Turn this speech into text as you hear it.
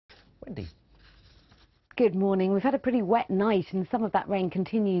Wendy. Good morning. We've had a pretty wet night and some of that rain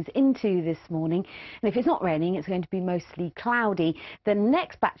continues into this morning. And if it's not raining, it's going to be mostly cloudy. The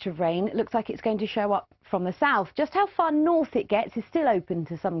next batch of rain looks like it's going to show up from the south. Just how far north it gets is still open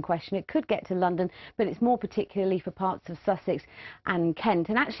to some question. It could get to London, but it's more particularly for parts of Sussex and Kent.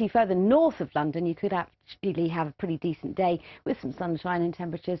 And actually further north of London, you could actually have a pretty decent day with some sunshine and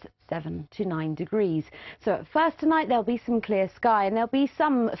temperatures 7 to 9 degrees. So at first tonight, there'll be some clear sky and there'll be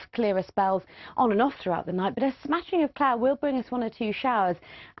some clearer spells on and off throughout the night, but a smattering of cloud will bring us 1 or 2 showers.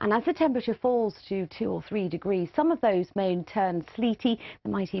 And as the temperature falls to 2 or 3 degrees, some of those may turn sleety.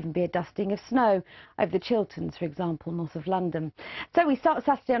 There might even be a dusting of snow over the Chilterns, for example, north of London. So we start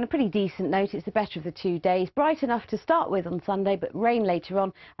Saturday on a pretty decent note. It's the better of the 2 days. Bright enough to start with on Sunday, but rain later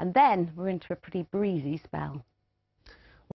on, and then we're into a pretty breezy spell.